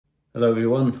Hello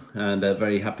everyone, and a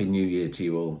very happy new year to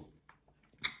you all.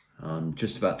 I'm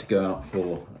just about to go out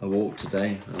for a walk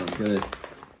today, and I'm going to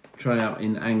try out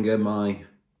in anger my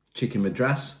Chicken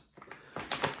Madras.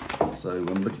 So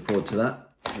I'm looking forward to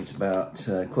that. It's about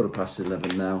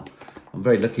 11:15 now. I'm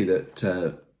very lucky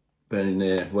that very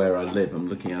near where I live, I'm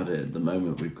looking at it at the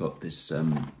moment, we've got this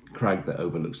crag that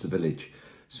overlooks the village.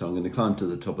 So I'm going to climb to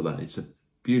the top of that. It's a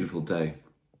beautiful day,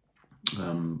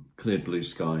 clear blue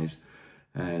skies.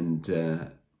 And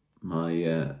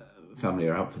my family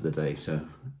are out for the day, so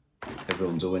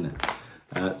everyone's a winner.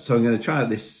 So I'm going to try out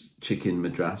this Chicken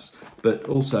Madras, but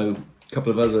also a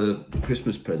couple of other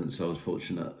Christmas presents I was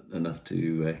fortunate enough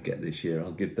to get this year.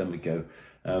 I'll give them a go.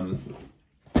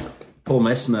 Paul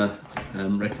Messner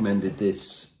recommended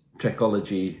this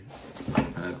Trekology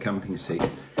camping seat.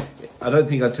 I don't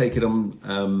think I'd take it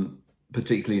on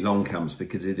particularly long camps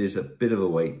because it is a bit of a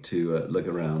weight to lug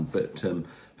around, but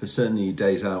for certainly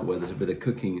days out where there's a bit of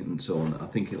cooking and so on, I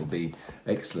think it'll be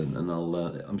excellent. And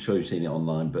I'm sure you've seen it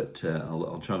online, but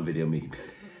I'll try and video me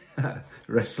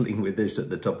wrestling with this at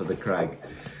the top of the crag.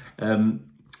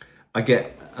 I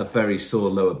get a very sore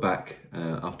lower back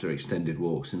after extended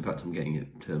walks. In fact, I'm getting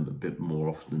it a bit more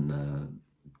often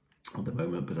at the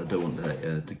moment, but I don't want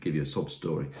to give you a sob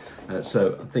story.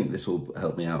 So I think this will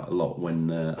help me out a lot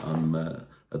when I'm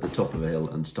at the top of a hill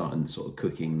and starting sort of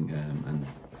cooking and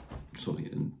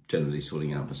generally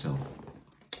sorting out myself.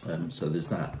 So there's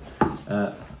that.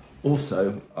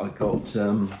 Also, I got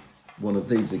one of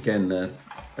these again.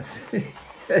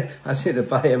 I seem to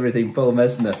buy everything Paul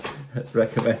Messner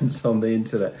recommends on the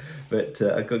internet, but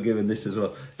I got given this as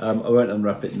well. I won't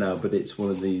unwrap it now, but it's one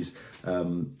of these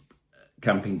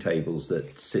camping tables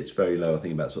that sits very low. I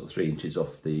think about sort of 3 inches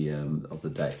off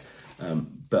the deck,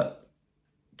 but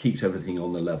keeps everything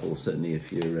on the level, certainly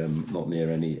if you're not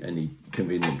near any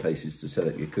convenient places to set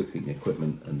up your cooking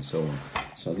equipment and so on.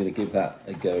 So I'm going to give that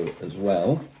a go as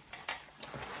well.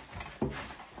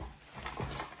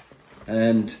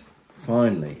 And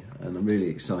finally, and I'm really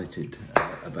excited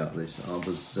about this, I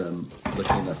was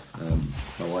lucky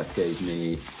enough, my wife gave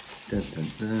me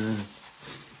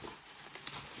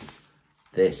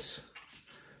this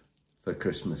for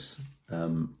Christmas.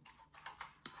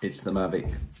 It's the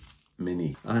Mavic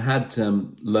Mini. I had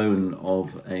loan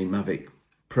of a Mavic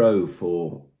Pro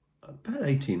for about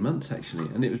 18 months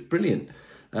actually, and it was brilliant.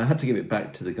 I had to give it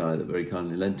back to the guy that very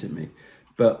kindly lent it me,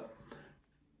 but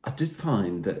I did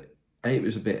find that A, it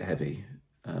was a bit heavy,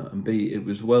 and B, it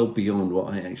was well beyond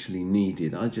what I actually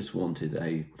needed. I just wanted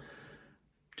a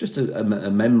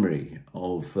memory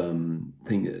of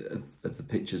the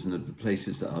pictures and of the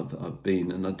places that I've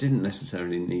been, and I didn't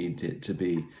necessarily need it to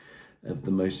be of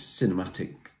the most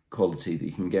cinematic quality that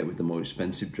you can get with the more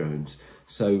expensive drones.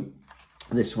 So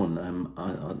this one,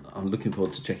 I'm looking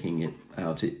forward to checking it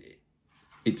out.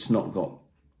 It's not got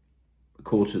a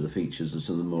quarter of the features of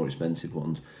some of the more expensive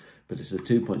ones, but it's a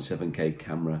 2.7K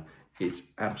camera. It's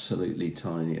absolutely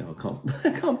tiny. I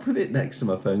can't put it next to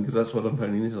my phone because that's what I'm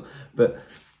phoning this on. But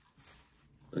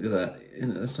look at that, you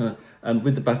know, that's and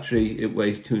with the battery, it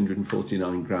weighs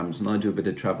 249 grams, and I do a bit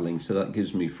of travelling, so that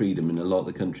gives me freedom in a lot of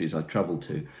the countries I travel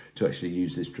to actually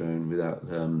use this drone without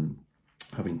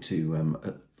having to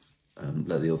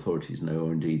let the authorities know,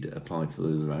 or indeed apply for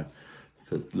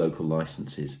local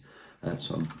licences.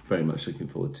 So I'm very much looking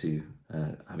forward to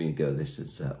having a go at this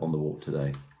as on the walk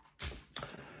today.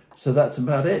 So that's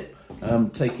about it. I'm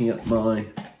taking up my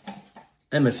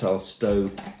MSR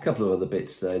stove, a couple of other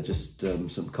bits there, just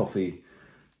some coffee,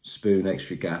 spoon,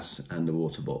 extra gas and a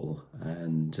water bottle.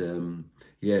 And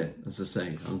yeah, as I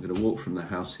say, I'm going to walk from the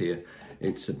house here.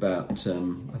 It's about,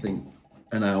 I think,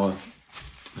 an hour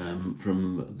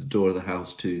from the door of the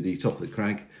house to the top of the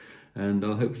crag, and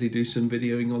I'll hopefully do some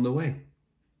videoing on the way.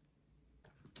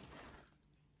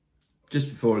 Just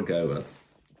before I go,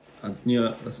 I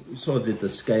sort of did the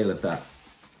scale of that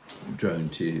drone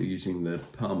to using the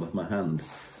palm of my hand,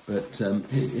 but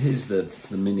here's the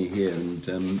Mini here, and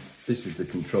this is the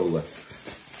controller,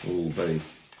 all very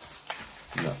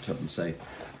wrapped up and safe.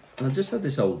 And I just had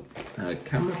this old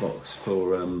camera box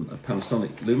for a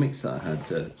Panasonic Lumix that I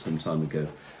had some time ago,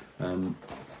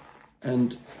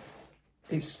 and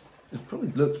it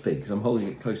probably looks big because I'm holding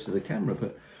it close to the camera,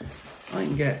 but I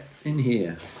can get in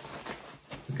here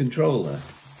the controller,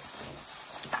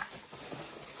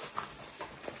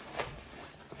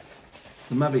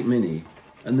 the Mavic Mini,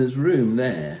 and there's room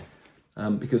there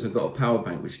because I've got a power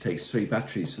bank which takes 3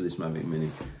 batteries for this Mavic Mini,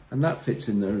 and that fits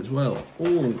in there as well.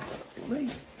 It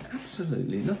weighs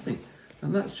absolutely nothing,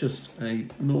 and that's just a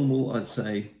normal, I'd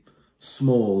say,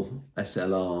 small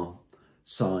SLR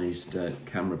sized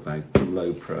camera bag from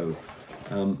Low Pro.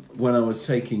 When I was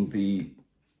taking the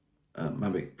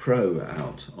Mavic Pro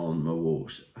out on my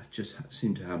walks, I just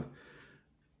seemed to have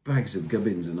bags of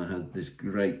gubbins, and I had this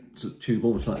great sort of tube,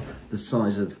 almost like the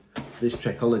size of this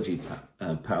Trekology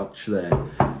pouch there,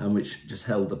 and which just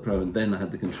held the Pro, and then I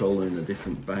had the controller in a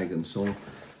different bag, and so on.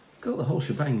 Got the whole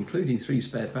shebang, including 3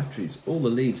 spare batteries, all the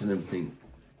leads and everything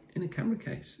in a camera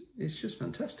case. It's just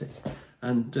fantastic.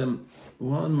 And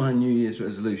one of my New Year's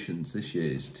resolutions this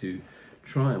year is to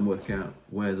try and work out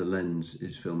where the lens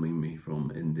is filming me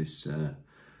from in this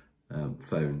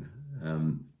phone,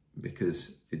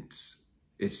 because it's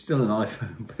still an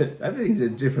iPhone, but everything's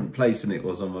in a different place than it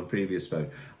was on my previous phone.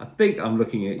 I think I'm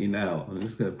looking at you now. I'm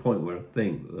just going to point where I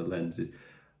think that the lens is.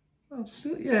 Oh,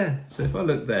 still, yeah. So if I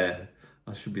look there,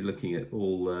 I should be looking at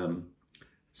all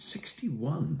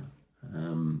 61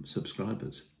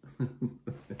 subscribers.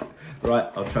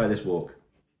 Right, I'll try this walk.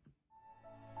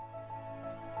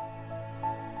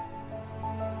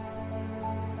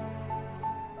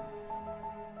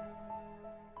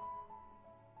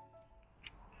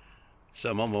 So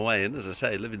I'm on my way, and as I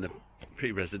say, I live in the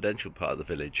pre-residential part of the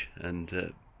village,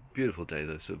 and beautiful day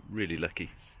though, so really lucky.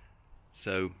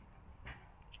 So,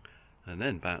 and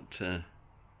then about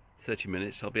 30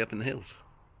 minutes I'll be up in the hills.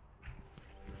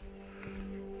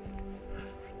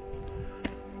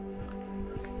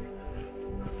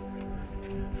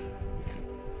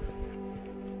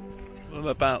 Well, I'm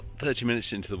about 30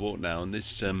 minutes into the walk now, and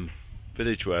this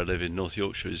village where I live in North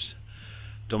Yorkshire is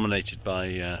dominated by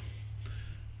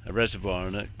a reservoir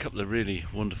and a couple of really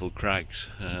wonderful crags.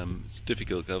 It's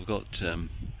difficult. I've got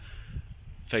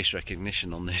face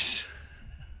recognition on this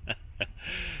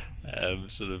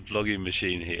sort of vlogging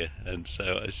machine here, and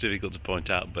so it's difficult to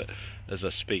point out, but as I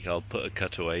speak I'll put a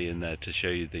cutaway in there to show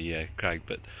you the crag.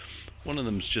 But one of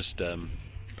them's just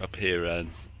up here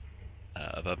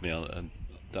above me on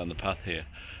down the path here,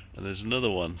 and there's another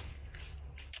one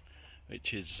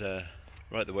which is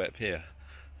right the way up here,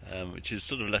 which is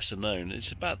sort of lesser known.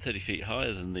 It's about 30 feet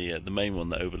higher than the main one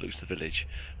that overlooks the village,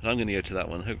 and I'm going to go to that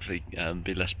one. Hopefully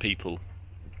be less people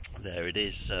there. It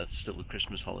is still the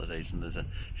Christmas holidays, and there's a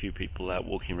few people out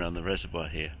walking around the reservoir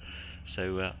here,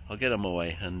 so I'll get on my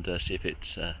way and see if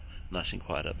it's nice and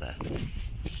quiet up there.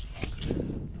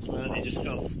 Well, you just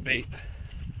can't beat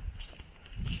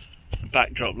a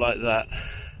backdrop like that.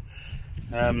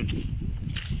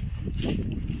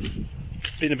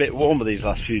 It's been a bit warmer these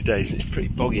last few days. It's pretty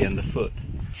boggy underfoot,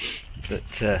 but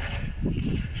the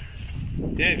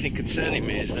only thing concerning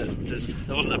me is that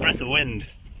there wasn't a breath of wind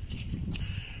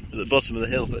at the bottom of the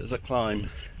hill, but as I climb,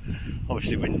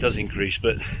 obviously wind does increase,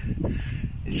 but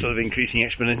it's sort of increasing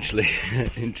exponentially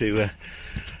into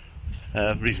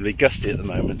reasonably gusty at the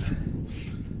moment,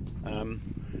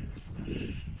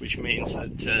 which means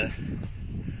that the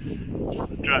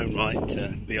drone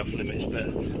might be off limits. But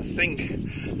I think,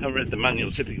 I read the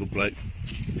manual, typical bloke,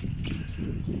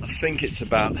 I think it's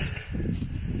about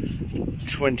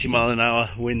 20 mile an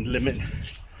hour wind limit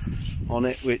on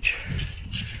it, which,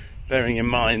 bearing in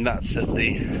mind that's at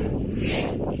the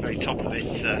very top of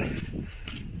its,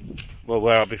 well,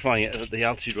 where I'll be flying it, at the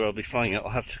altitude where I'll be flying it, I'll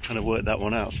have to kind of work that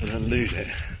one out so I don't lose it.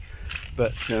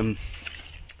 But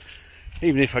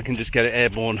even if I can just get it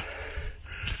airborne,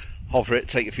 hover it,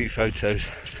 take a few photos,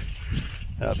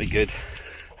 that'll be good.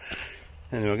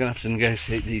 Anyway, we're going to have to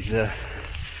negotiate these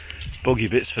boggy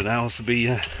bits for now, else there'll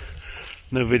be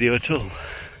no video at all.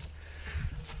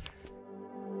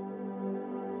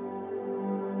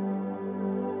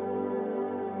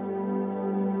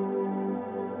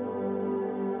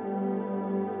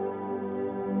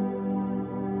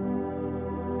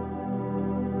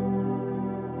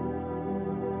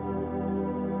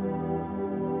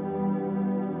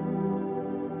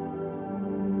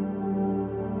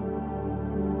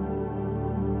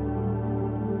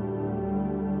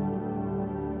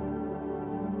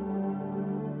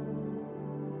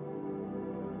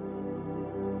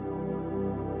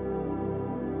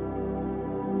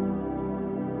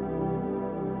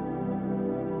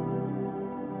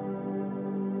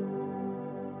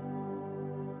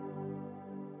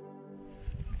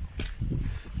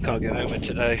 Can't get over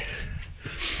today.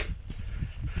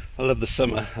 I love the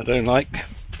summer. I don't like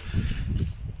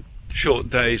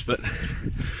short days, but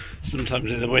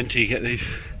sometimes in the winter you get these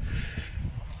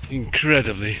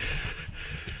incredibly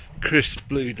crisp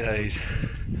blue days,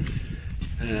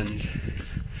 and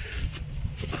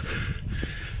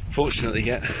fortunately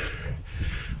get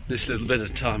this little bit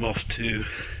of time off to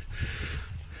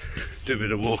do a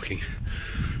bit of walking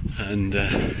and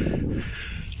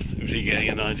hopefully getting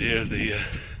an idea of the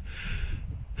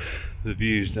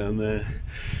views down there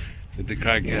with the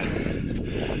crag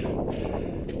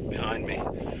behind behind me.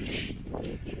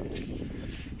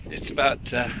 It's about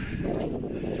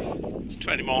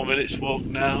 20 more minutes walk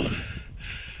now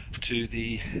to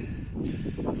the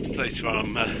place where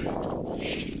I'm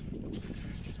going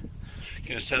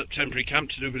to set up temporary camp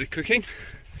to do a bit of cooking.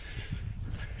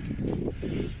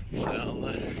 So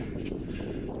I'll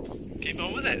keep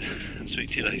on with it and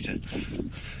speak to you later.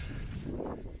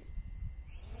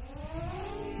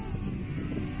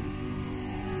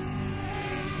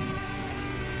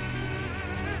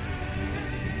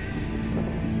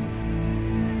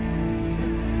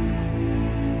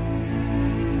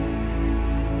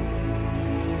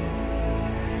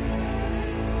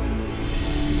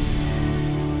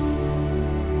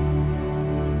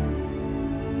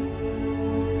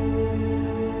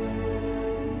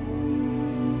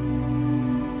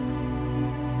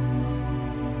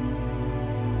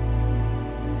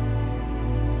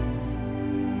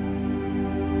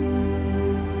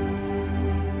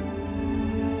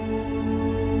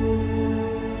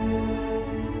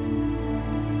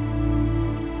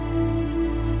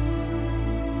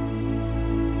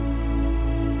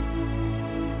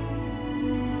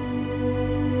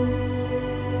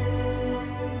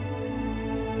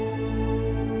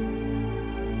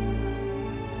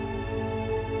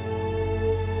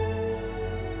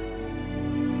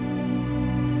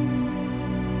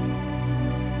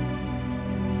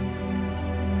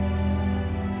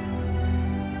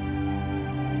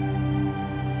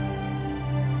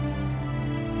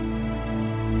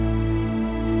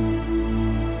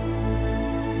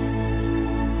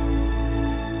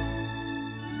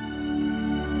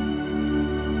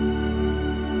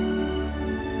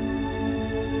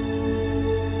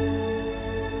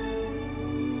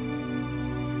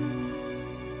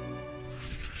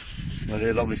 Well,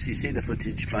 you'll obviously see the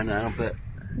footage by now, but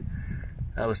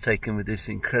that was taken with this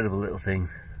incredible little thing,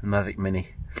 the Mavic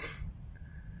Mini.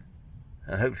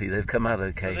 And hopefully they've come out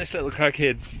okay. So this little crag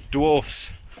here dwarfs,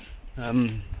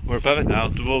 we're above it now,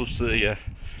 dwarfs the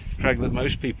crag that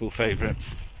most people favourite.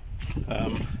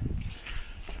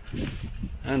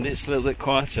 And it's a little bit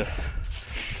quieter,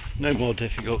 no more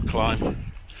difficult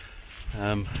climb.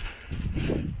 I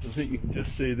think you can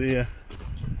just see the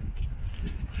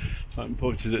I haven't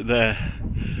pointed it there.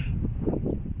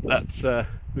 That's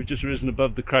we've just risen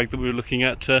above the crag that we were looking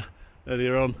at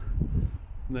earlier on.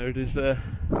 And there it is there.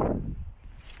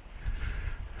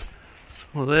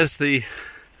 Well, there's the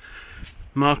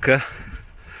marker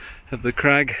of the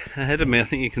crag ahead of me. I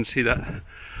think you can see that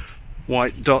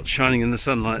white dot shining in the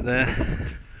sunlight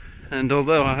there. And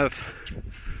although I have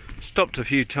stopped a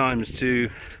few times to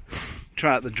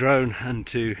try out the drone and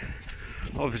to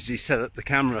obviously set up the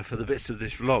camera for the bits of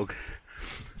this vlog,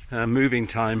 moving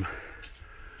time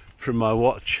from my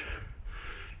watch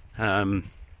from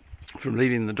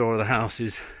leaving the door of the house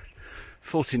is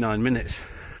 49 minutes,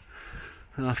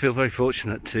 and I feel very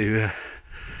fortunate to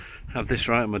have this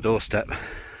right on my doorstep.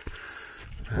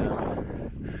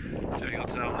 Difficult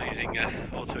to know, I'm using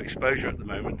auto exposure at the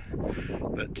moment,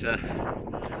 but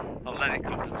I'll let it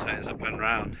compensate as I pan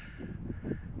round.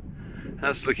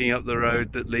 That's looking up the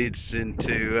road that leads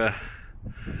into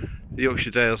the Yorkshire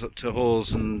Dales up to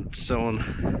Hawes and so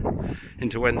on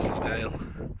into Wensleydale,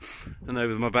 and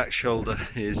over my back shoulder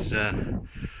is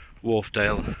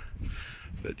Wharfdale,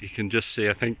 but you can just see,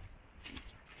 I think,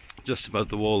 just above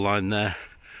the wall line there,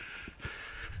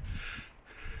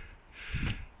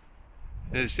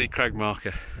 there's the crag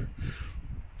marker.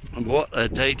 And what a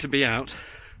day to be out.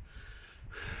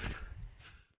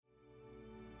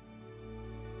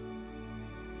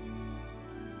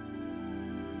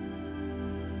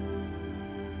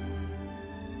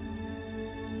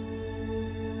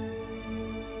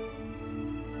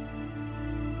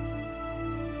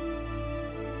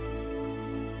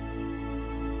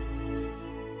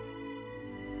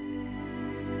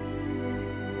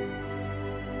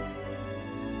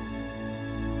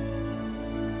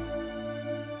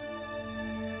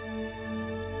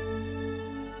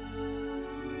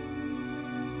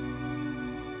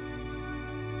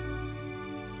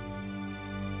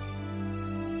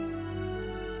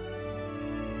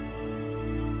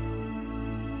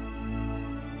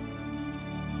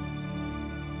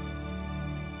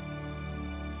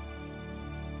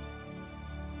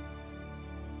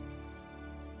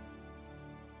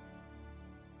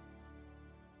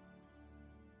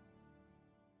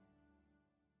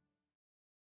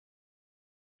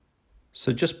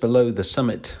 So just below the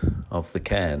summit of the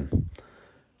cairn,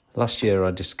 last year I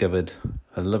discovered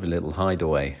a lovely little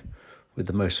hideaway with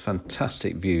the most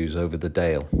fantastic views over the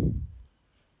Dale.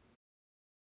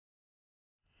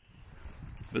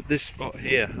 But this spot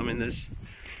here, I mean,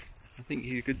 I think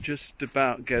you could just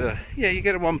about get a, yeah, you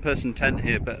get a one-person tent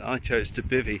here, but I chose to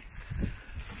bivvy.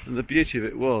 And the beauty of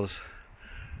it was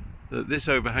that this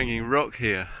overhanging rock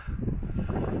here,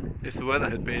 if the weather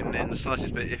had been in the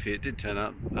slightest bit iffy, it did turn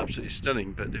out absolutely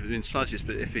stunning, but if it had been slightest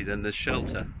bit iffy, then there's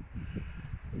shelter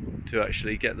to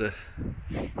actually get the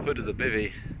hood of the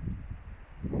bivvy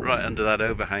right under that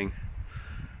overhang.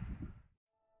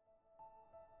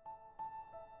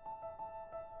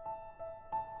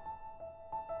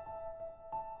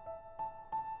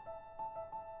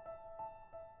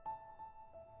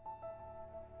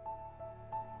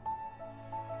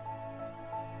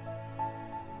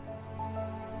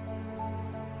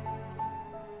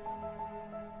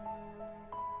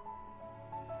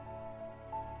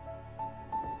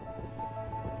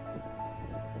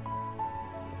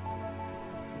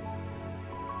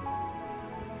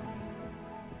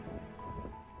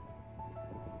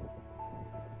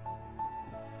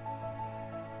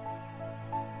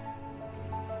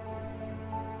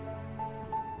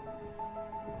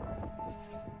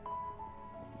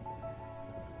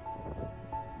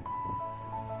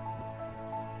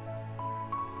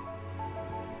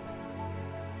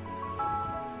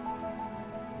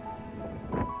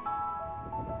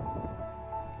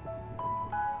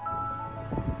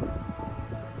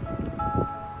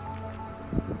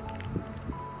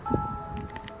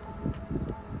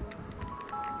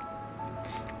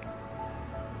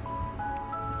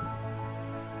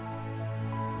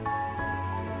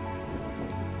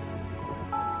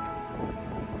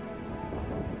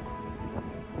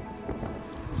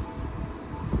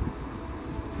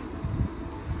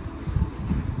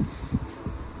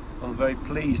 I'm very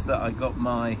pleased that I got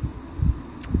my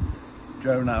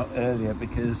drone out earlier,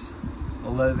 because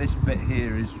although this bit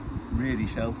here is really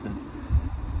sheltered,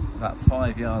 about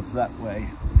 5 yards that way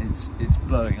it's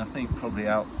blowing, I think probably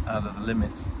out of the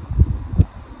limits.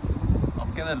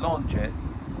 I'm going to launch it,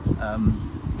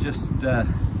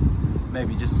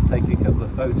 maybe just to take a couple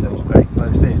of photos very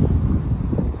close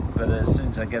in, but as soon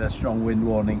as I get a strong wind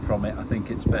warning from it, I think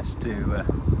it's best to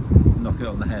knock it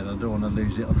on the head. I don't want to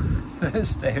lose it on the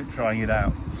first day of trying it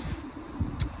out.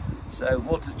 So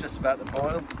water's just about to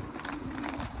boil.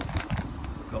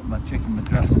 Got my chicken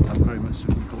madras that I'm very much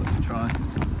looking forward to trying.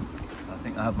 I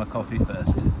think I'll have my coffee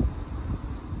first. And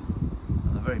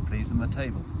I'm very pleased with my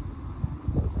table.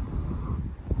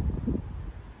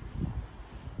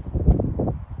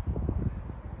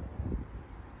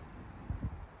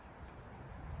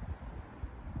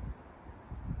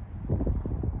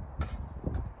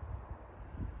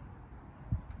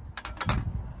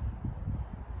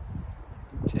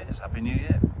 Cheers, Happy New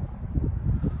Year.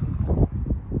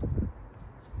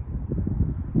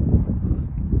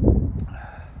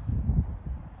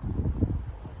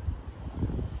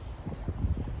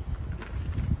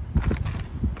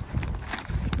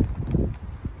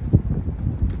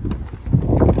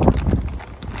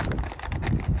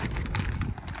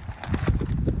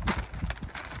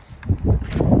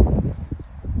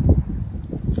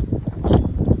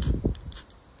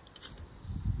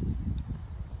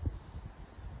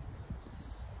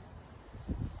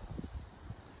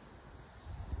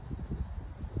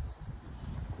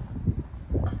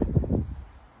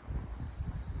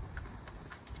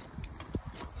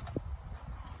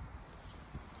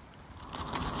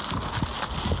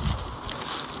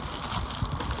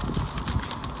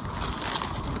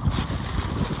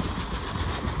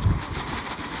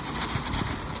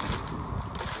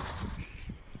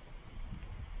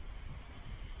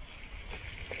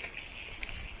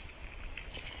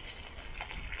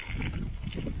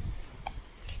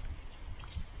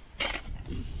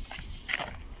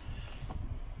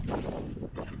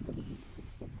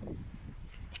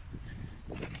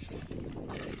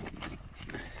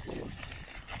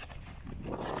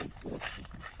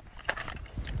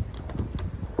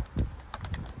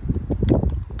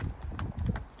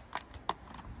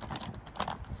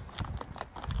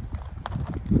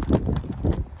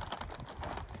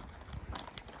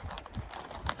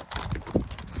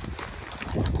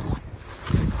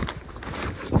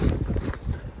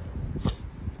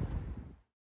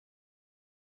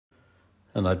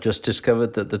 And I've just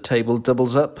discovered that the table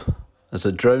doubles up as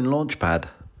a drone launch pad.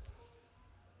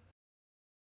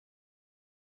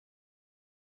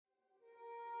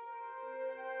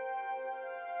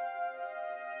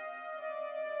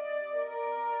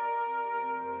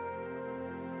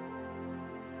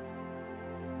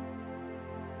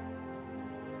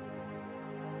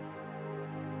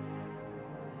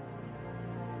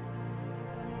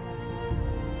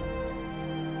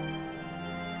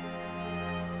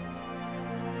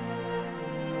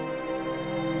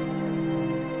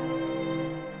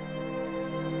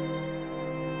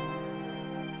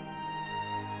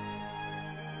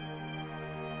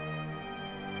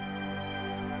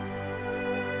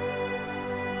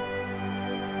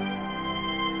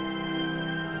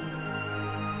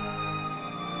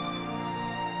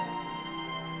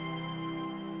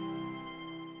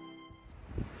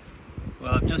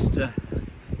 Well, I've just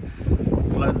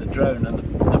flown the drone, and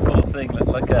the poor thing looked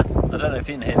like a, I don't know if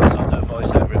you can hear this, I'll do a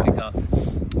voiceover if you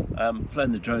can't.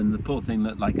 Flown the drone, and the poor thing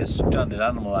looked like a stranded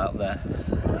animal out there.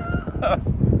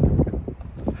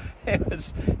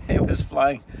 It was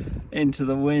flying into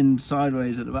the wind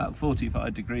sideways at about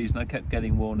 45 degrees, and I kept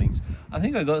getting warnings. I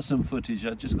think I got some footage.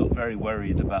 I just got very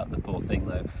worried about the poor thing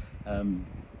though,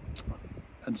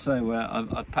 and so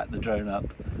I've packed the drone up,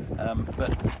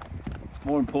 but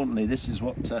more importantly, this is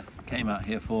what came out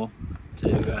here for,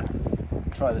 to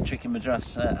try the Chicken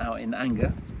Madras out in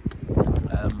anger.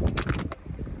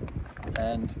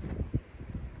 And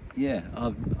yeah,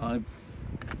 I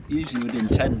usually would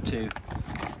intend to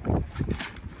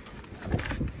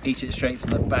eat it straight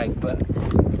from the bag, but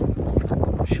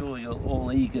I'm sure you're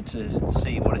all eager to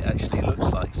see what it actually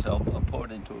looks like, so I'll pour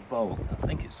it into a bowl. I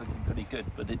think it's looking pretty good,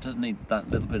 but it does need that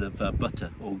little bit of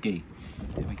butter or ghee.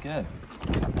 Here we go.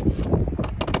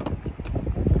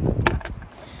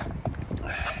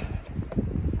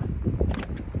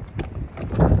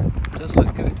 It does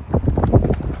look good.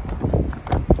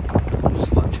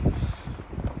 Sludge.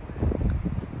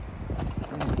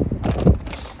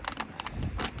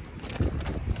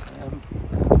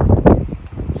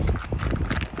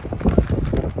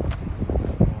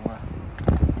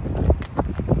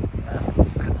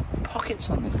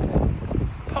 On this thing.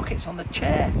 Pockets on the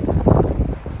chair.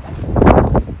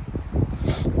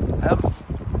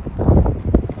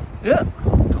 Yeah.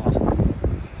 God.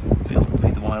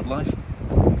 Feed the wildlife.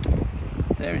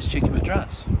 There is Chicken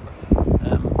Madras.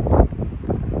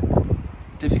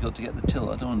 Difficult to get the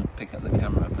till. I don't want to pick up the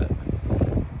camera, but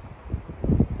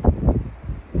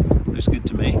looks good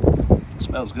to me.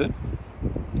 Smells good.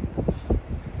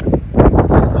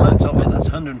 Loads of it.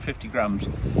 That's 150 grams.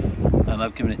 And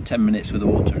I've given it 10 minutes with the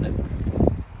water in it.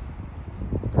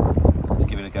 Let's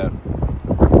give it a go.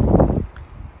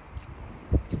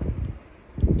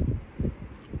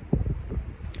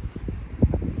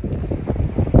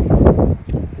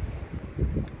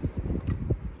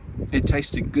 It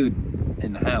tasted good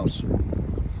in the house,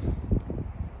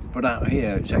 but out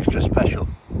here it's extra special.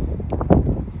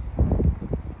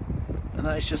 And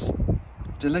that is just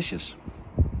delicious.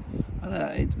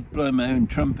 It's blowing my own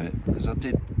trumpet, because I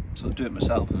did sort of do it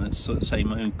myself, and it's sort of saying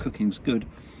my own cooking's good,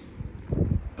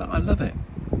 but I love it.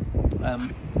 I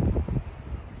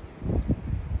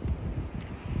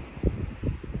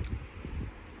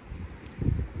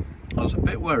was a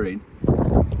bit worried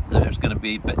that it was going to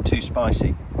be a bit too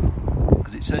spicy,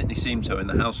 because it certainly seemed so in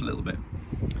the house a little bit,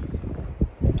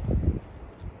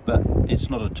 but it's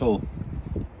not at all.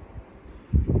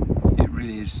 It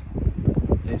really is.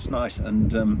 It's nice,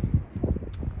 and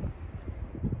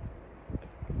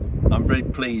I'm very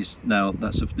pleased now.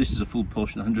 This is a full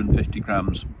portion, 150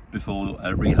 grams before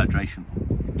rehydration,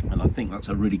 and I think that's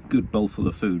a really good bowl full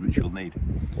of food which you'll need.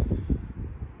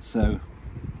 So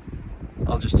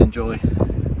I'll just enjoy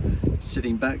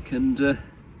sitting back and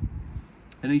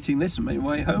eating this and make my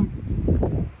way home.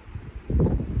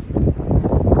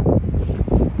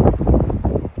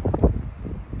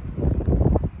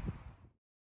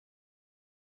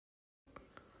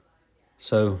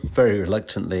 So very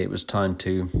reluctantly, it was time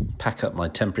to pack up my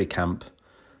temporary camp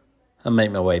and make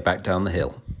my way back down the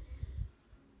hill.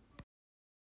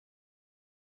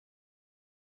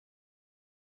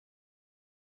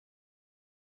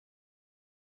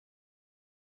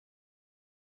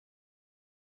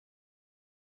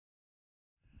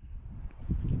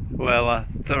 Well, I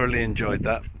thoroughly enjoyed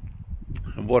that,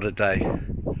 and what a day.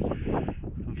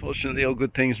 Unfortunately, all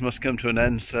good things must come to an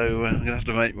end, so I'm going to have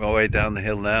to make my way down the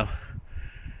hill now.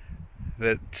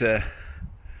 But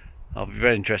I'll be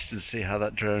very interested to see how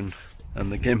that drone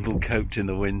and the gimbal coped in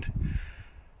the wind.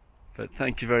 But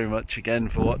thank you very much again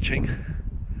for watching,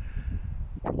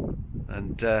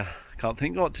 and can't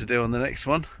think what to do on the next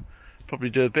one. Probably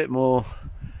do a bit more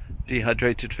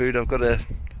dehydrated food. I've got a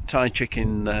Thai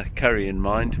chicken curry in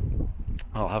mind.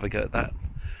 I'll have a go at that,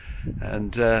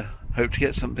 and hope to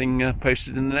get something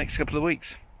posted in the next couple of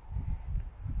weeks.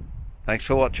 Thanks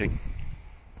for watching.